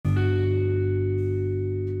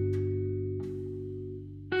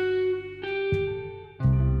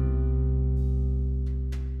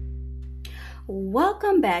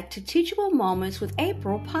Welcome back to Teachable Moments with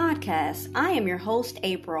April podcast. I am your host,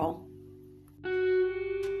 April.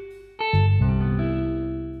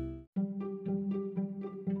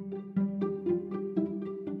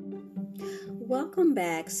 Welcome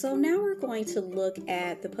back. So now we're going to look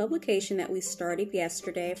at the publication that we started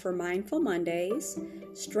yesterday for Mindful Mondays,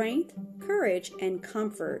 Strength, Courage, and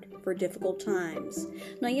Comfort for Difficult Times.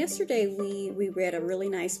 Now yesterday we read a really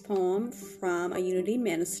nice poem from a Unity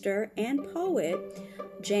minister and poet,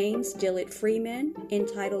 James Dillard Freeman,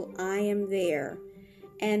 entitled I Am There.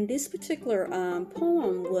 And this particular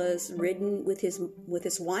poem was written with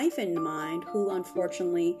his wife in mind, who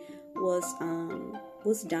unfortunately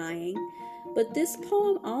was dying. But this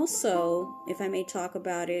poem also, if I may talk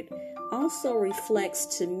about it, also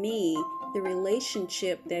reflects to me the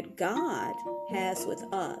relationship that God has with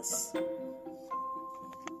us.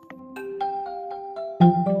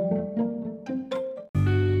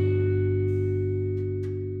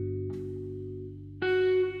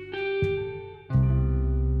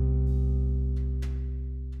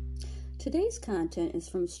 Today's content is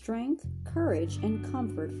from Strength, Courage, and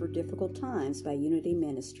Comfort for Difficult Times by Unity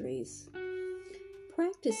Ministries.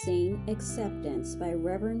 Practicing Acceptance by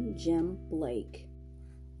Rev Jim Blake.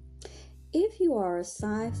 If you are a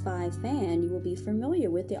sci-fi fan, you will be familiar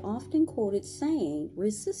with the often quoted saying,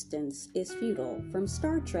 "Resistance is futile," from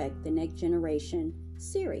Star Trek: The Next Generation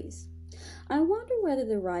series. I wonder whether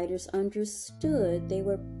the writers understood they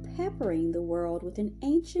were peppering the world with an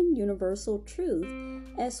ancient universal truth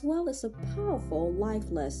as well as a powerful life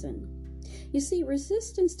lesson. You see,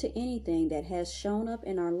 resistance to anything that has shown up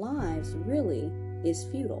in our lives really is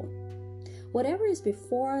futile. Whatever is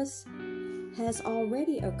before us has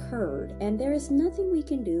already occurred, and there is nothing we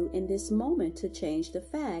can do in this moment to change the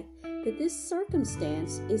fact that this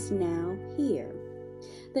circumstance is now here.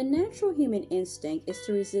 The natural human instinct is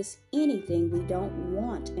to resist anything we don't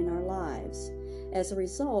want in our lives. As a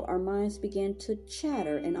result, our minds begin to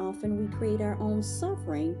chatter, and often we create our own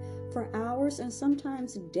suffering for hours and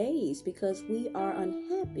sometimes days because we are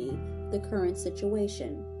unhappy with the current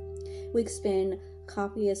situation. We expend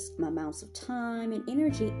copious amounts of time and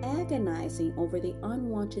energy agonizing over the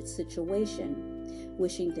unwanted situation,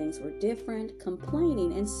 wishing things were different,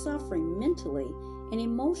 complaining and suffering mentally and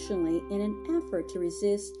emotionally in an effort to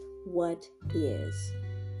resist what is.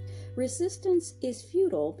 Resistance is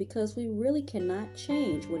futile because we really cannot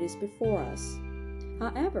change what is before us.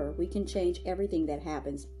 However, we can change everything that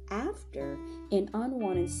happens after an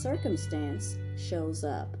unwanted circumstance shows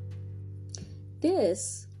up.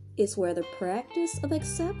 This is where the practice of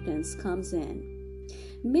acceptance comes in.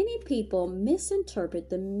 Many people misinterpret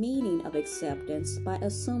the meaning of acceptance by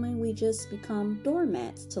assuming we just become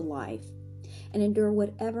doormats to life and endure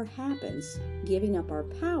whatever happens, giving up our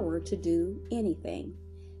power to do anything.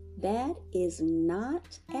 That is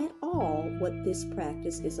not at all what this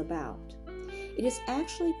practice is about. It is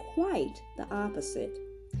actually quite the opposite.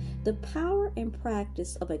 The power and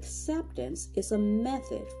practice of acceptance is a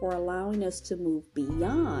method for allowing us to move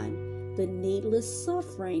beyond the needless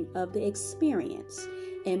suffering of the experience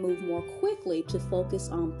and move more quickly to focus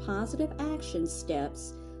on positive action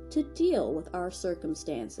steps to deal with our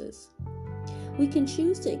circumstances. We can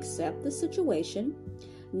choose to accept the situation,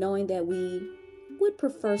 knowing that we would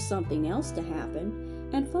prefer something else to happen,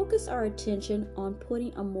 and focus our attention on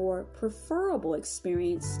putting a more preferable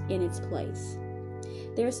experience in its place.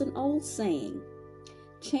 There's an old saying,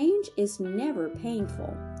 change is never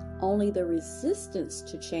painful, only the resistance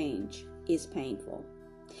to change is painful.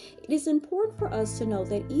 It is important for us to know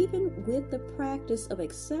that even with the practice of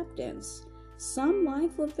acceptance, some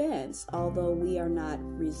life events, although we are not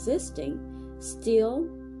resisting, still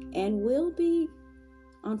and will be,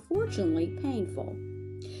 unfortunately, painful.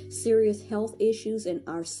 Serious health issues in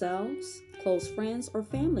ourselves, close friends or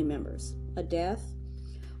family members, a death,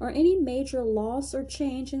 or any major loss or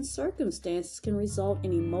change in circumstances can result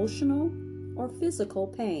in emotional or physical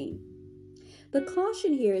pain. The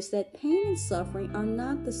caution here is that pain and suffering are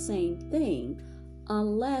not the same thing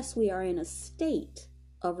unless we are in a state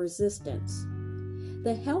of resistance.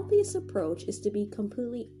 The healthiest approach is to be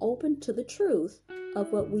completely open to the truth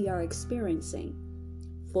of what we are experiencing.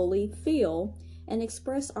 Fully feel and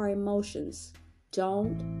express our emotions.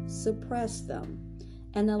 Don't suppress them,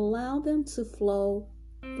 and allow them to flow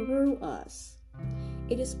through us.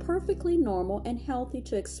 It is perfectly normal and healthy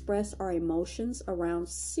to express our emotions around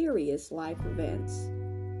serious life events.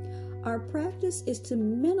 Our practice is to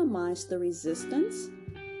minimize the resistance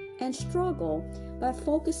and struggle by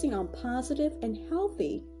focusing on positive and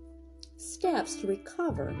healthy steps to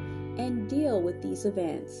recover and deal with these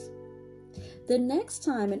events. The next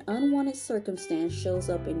time an unwanted circumstance shows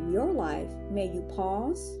up in your life, may you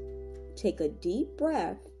pause, take a deep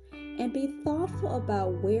breath, and be thoughtful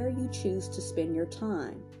about where you choose to spend your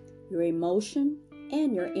time, your emotion,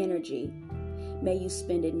 and your energy. May you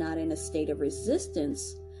spend it not in a state of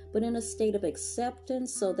resistance, but in a state of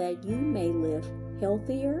acceptance so that you may live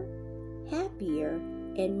healthier, happier,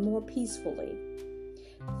 and more peacefully.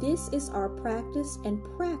 This is our practice, and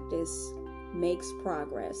practice makes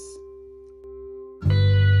progress.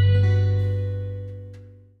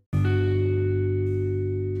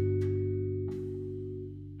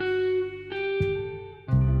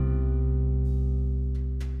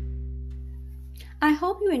 I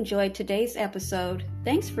hope you enjoyed today's episode.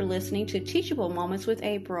 Thanks for listening to Teachable Moments with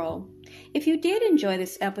April. If you did enjoy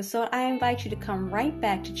this episode, I invite you to come right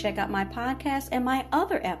back to check out my podcast and my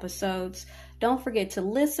other episodes. Don't forget to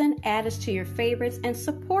listen, add us to your favorites, and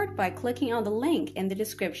support by clicking on the link in the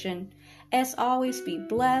description. As always, be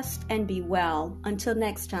blessed and be well. Until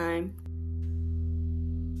next time.